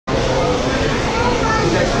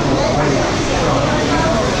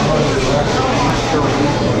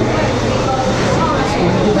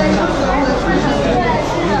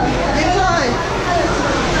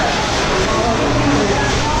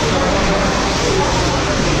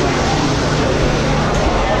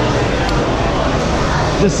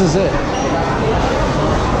This is it.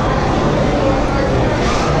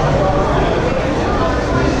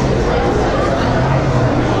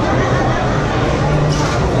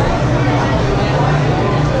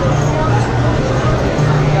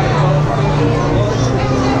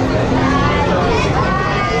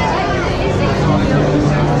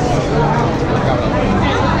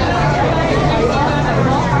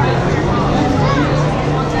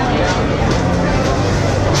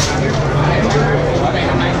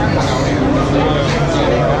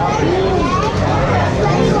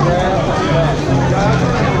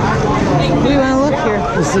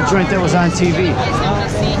 The joint that was on TV.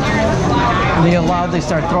 And they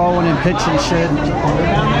start throwing and pitching shit. Go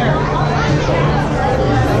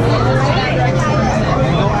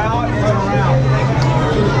out and run around.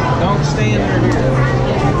 Don't stay in there here.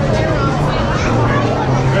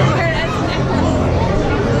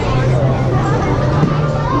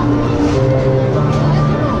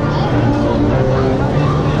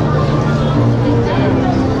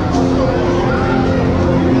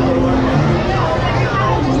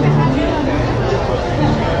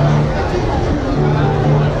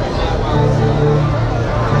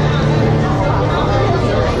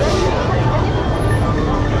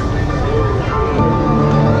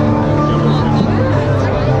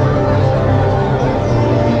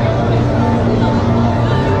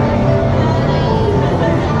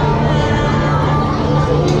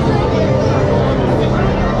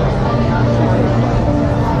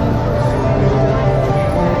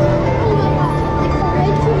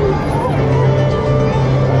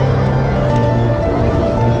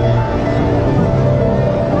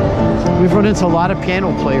 We've run into a lot of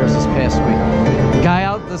piano players this past week. Guy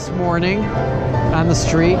out this morning on the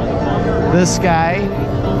street, this guy,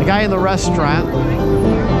 the guy in the restaurant.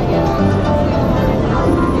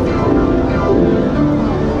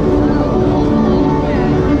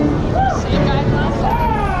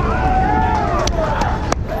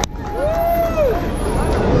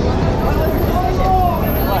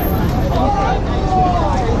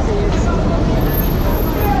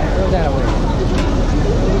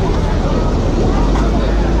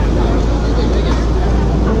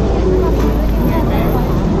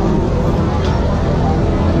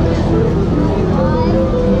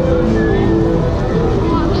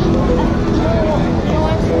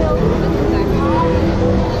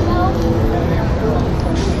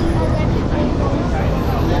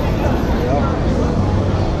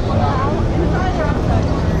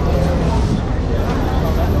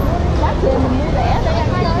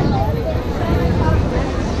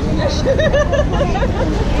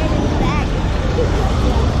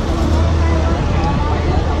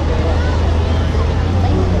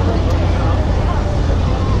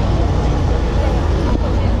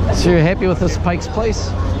 So you're happy with this Pike's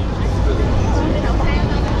Place?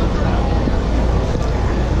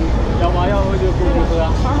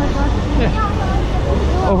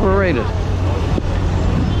 Yeah. Overrated.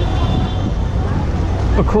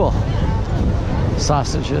 But cool.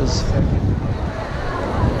 Sausages.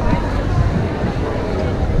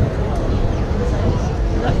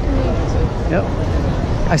 Yep.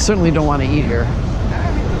 I certainly don't want to eat here.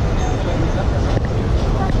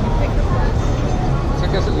 Si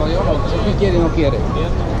quiere, no quiere.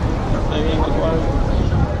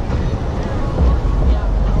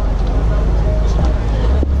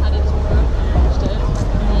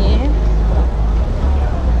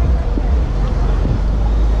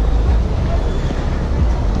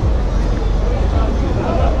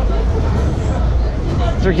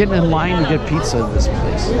 They're getting in line to get pizza in this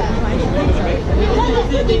place.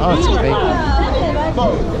 Oh, it's a bakery.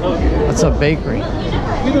 That's a bakery.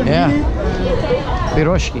 Yeah.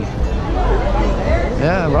 Piroshki.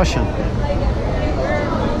 Yeah, Russian.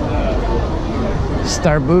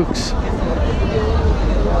 Starbucks.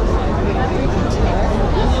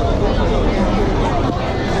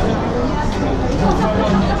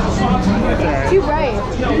 Too bright.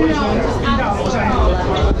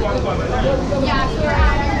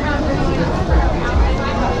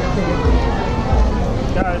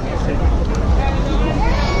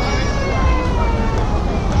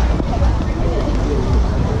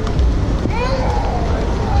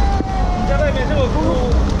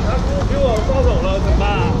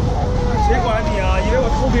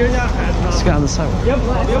 Let's go on the sidewalk.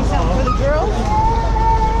 For the girls?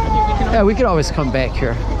 Yeah, we could always come back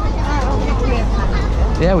here.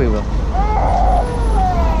 Yeah, we will.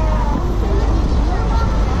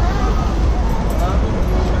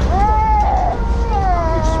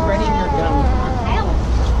 You're spreading your gum.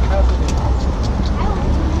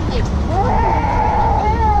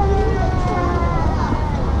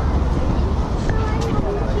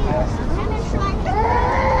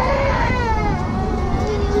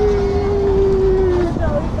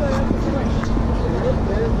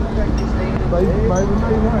 Yeah,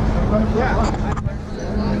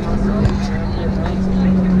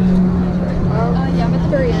 I'm at the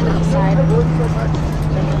very end outside.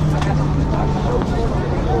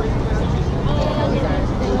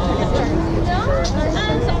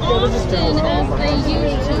 Often as they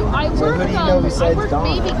used to. I work baby clothes,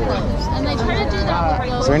 and they try to do that with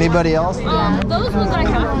those. Is there anybody else? Those ones I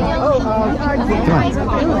have here.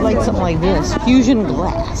 I would like something like this. Fusion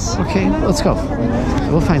glass. Okay, let's go.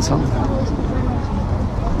 We'll find something.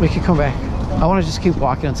 We could come back. I want to just keep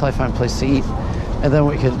walking until I find a place to eat. And then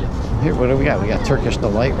we could... Here, what do we got? We got Turkish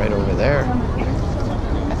Delight right over there.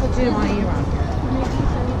 That's what you didn't want to eat around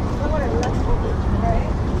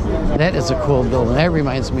here. That is a cool building. That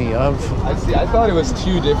reminds me of... I see. I thought it was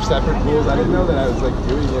two separate pools. I didn't know that I was like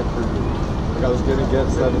doing it for... Like I was going to get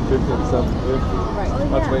 750 and 750.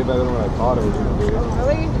 That's way better than what I thought I was going to do.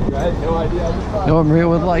 Really? I had no idea. I just thought... You know what Maria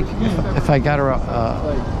would like? If I got her a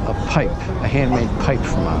pipe, a handmade pipe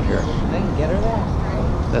from out here. I can get her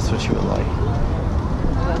that. That's what she would like.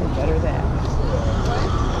 I can get her that.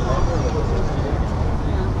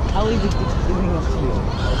 I'll leave it giving up to you.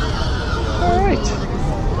 All right.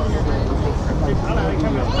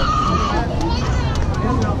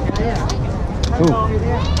 Ooh.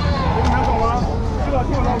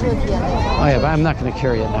 Oh yeah, but I'm not going to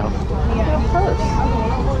carry it now.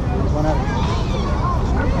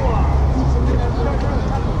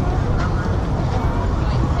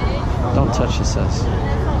 Don't touch, it says. It's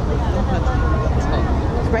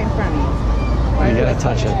right in front of me. You gotta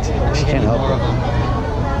touch it. She can't help it.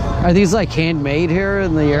 Are these like handmade here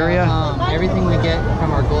in the area? Everything we get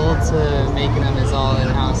from our gold to making them is all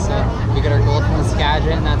in-house. So we get our gold from the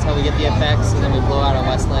Skagit, and that's how we get the effects, and then we blow out at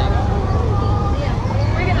Westlake.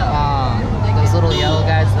 Those little yellow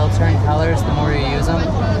guys, they'll turn colors the more you use them.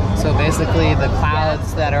 So basically the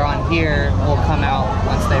clouds that are on here will come out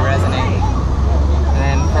once they resonate. And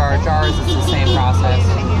then for our jars, it's the same process.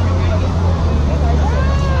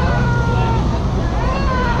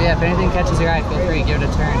 But yeah, if anything catches your eye, feel free, give it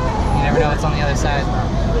a turn. You never know what's on the other side.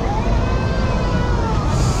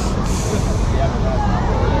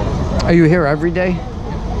 Are you here every day?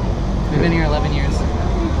 We've been here 11 years.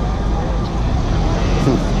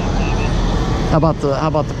 How about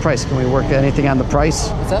the price? Can we work anything on the price?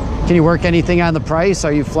 What's up? Can you work anything on the price?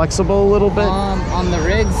 Are you flexible a little bit? On the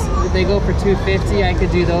rigs, they go for $250. I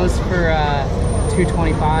could do those for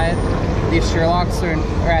 $225. These Sherlocks are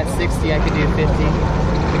at $60. I could do $50.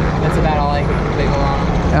 That's about all I could wiggle on.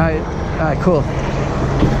 All right, cool.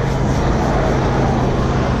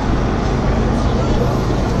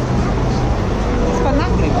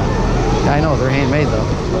 I know, they're handmade though.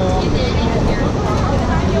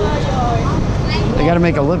 They gotta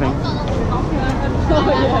make a living.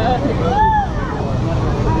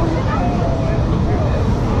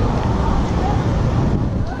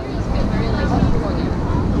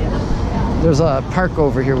 There's a park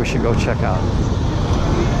over here we should go check out.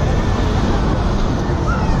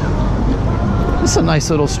 This is a nice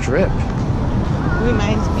little strip.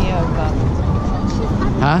 Reminds me of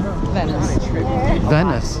Huh? Venice.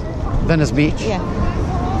 Venice. Venice Beach. Yeah.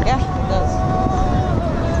 Yeah, it does.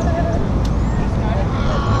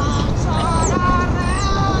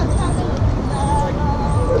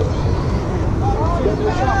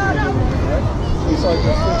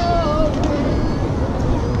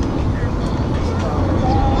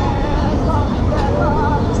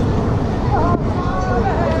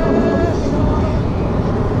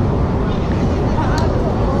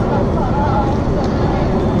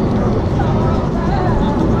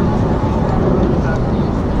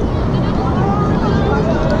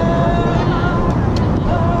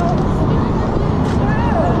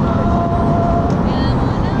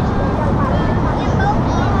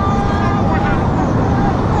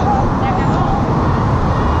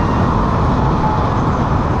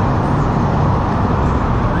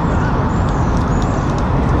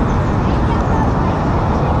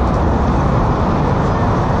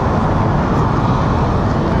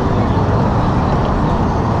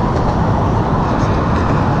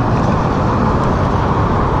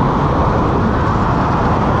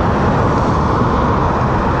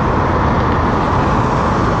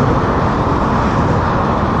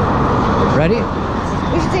 Ready? We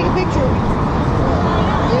should take a picture.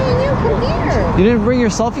 You come here. You didn't bring your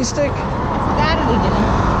selfie stick? That we didn't.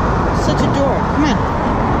 Such a dork. Come on.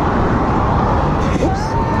 Oops.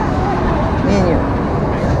 Me and you.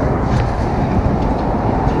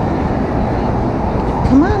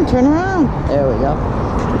 Come on, turn around. There we go.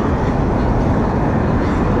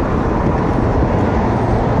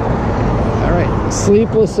 All right.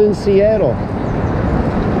 Sleepless in Seattle.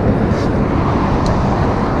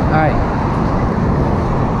 All right.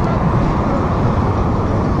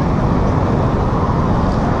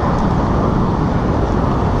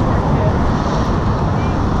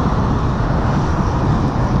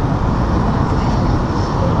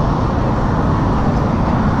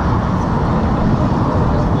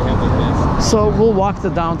 So we'll walk the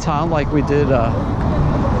downtown like we did.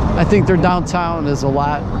 I think their downtown is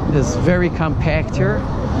very compact here.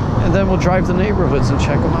 And then we'll drive the neighborhoods and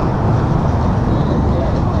check them out.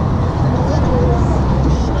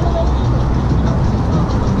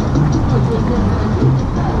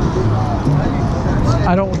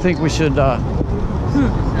 I don't think we should.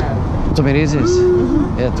 Tu me dizes?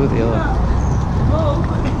 Yeah, tu dile.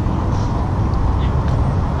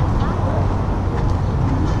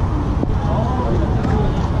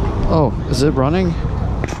 Oh, is it running?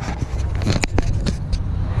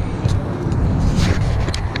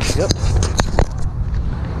 Yep.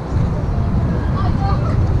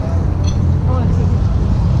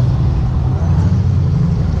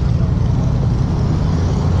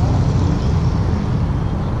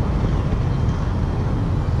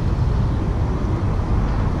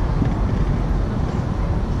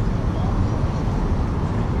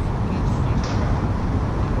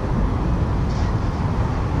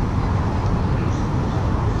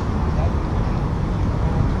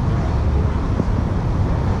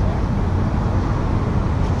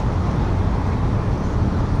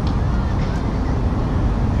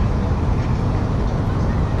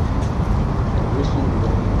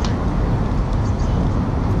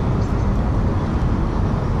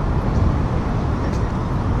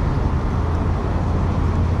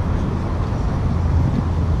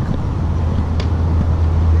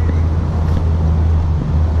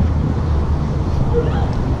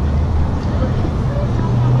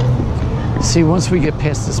 See, once we get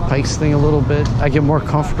past this Pikes thing a little bit, I get more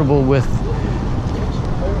comfortable with,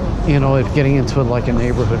 you know, it getting into like a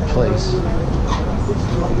neighborhood place.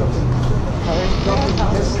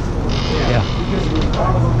 Yeah.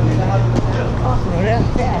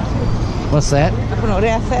 What's that? No,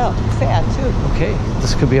 that's fair too. Okay,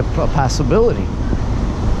 this could be a possibility.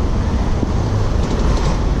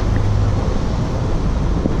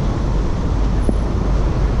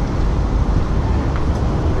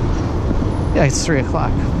 Yeah, it's 3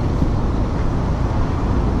 o'clock.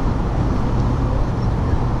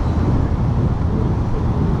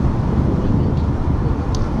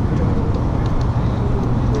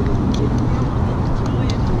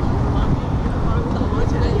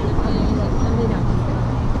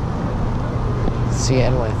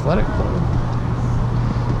 Seattle Athletic Club.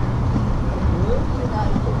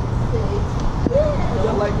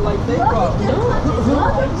 Like they brought.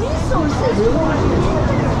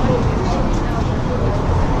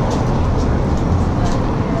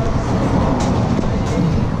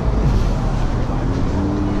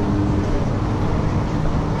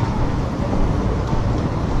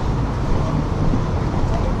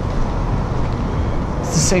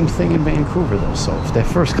 It's the same thing in Vancouver though, so if the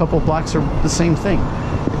first couple blocks are the same thing.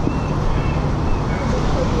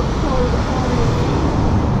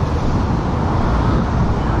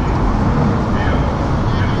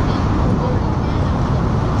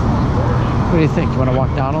 What do you think? You want to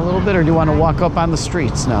walk down a little bit, or do you want to walk up on the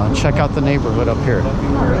streets now and check out the neighborhood up here?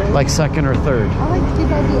 Like second or third? I like to be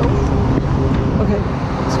by the ocean. Okay,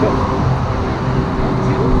 let's go.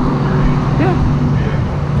 Yeah.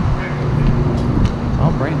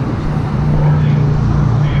 Oh, Brandon.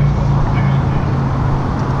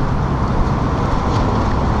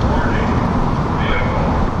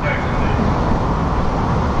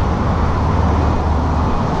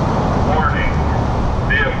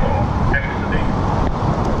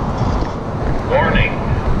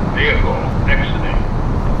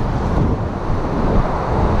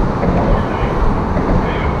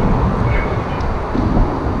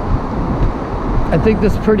 I think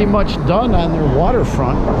that's pretty much done on their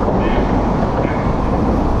waterfront.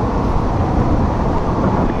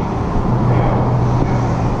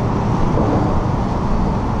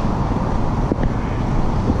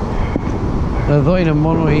 Εδώ είναι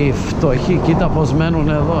μόνο οι φτωχοί. Κοίτα πως μένουν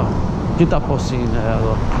εδώ. Κοίτα πως είναι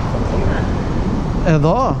εδώ.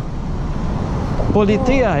 Εδώ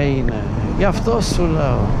πολιτεία είναι. Γι' αυτό σου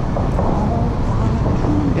λέω.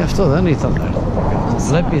 Γι' αυτό δεν ήταν.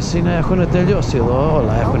 Βλέπεις, έχουν τελειώσει εδώ,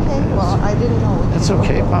 όλα έχουν τελειώσει. It's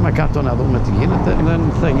okay, πάμε κάτω να δούμε τι γίνεται, δεν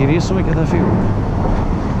θα γυρίσουμε και θα φύγουμε.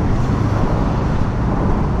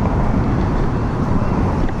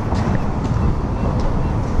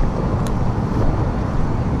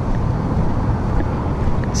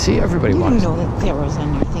 See, everybody You wants. know that there was on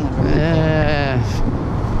your thing underneath there.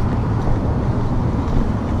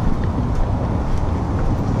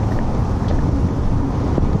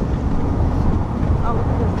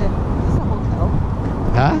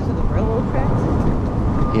 Huh? To the railroad tracks?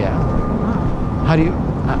 Yeah.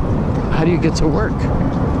 How do you get to work?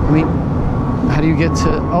 I mean, how do you get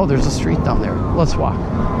to? Oh, there's a street down there. Let's walk.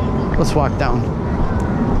 Let's walk down.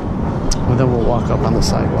 And then we'll walk up on the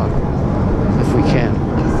sidewalk if we can.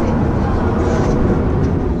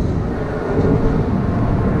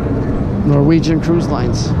 Norwegian Cruise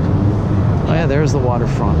Lines. Oh yeah, there's the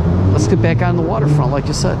waterfront. Let's get back on the waterfront like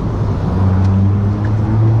you said.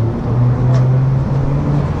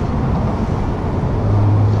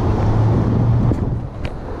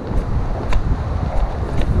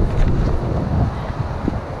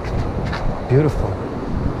 Beautiful.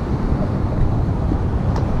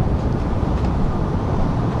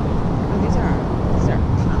 These are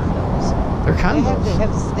condos. They're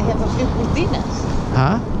condos. They have a few cocinas.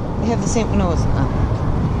 Huh? They have the same. No, it's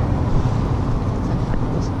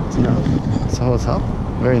No. It's a hotel.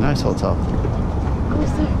 Very nice hotel.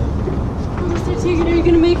 Mr. Ticket, are you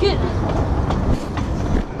gonna make it?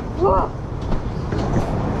 Whoa.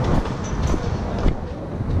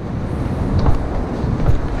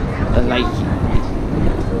 The light.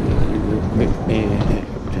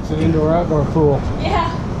 It's an indoor-outdoor pool. Yeah.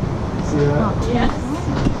 See that? Yes.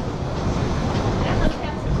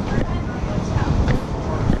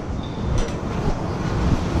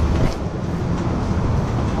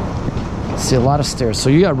 See a lot of stairs. So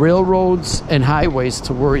you got railroads and highways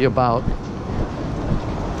to worry about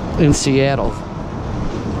in Seattle.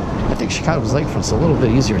 I think Chicago's lakefront's a little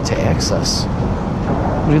bit easier to access.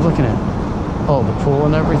 What are you looking at? Oh, the pool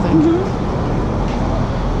and everything? Mm-hmm.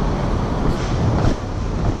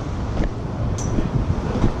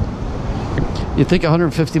 You think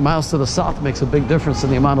 150 miles to the south makes a big difference in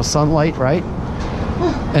the amount of sunlight, right?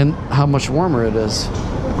 And how much warmer it is.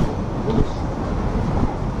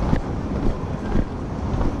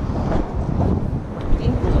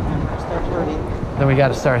 Then we got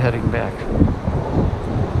to start heading back.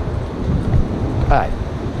 All right,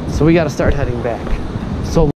 so we got to start heading back. So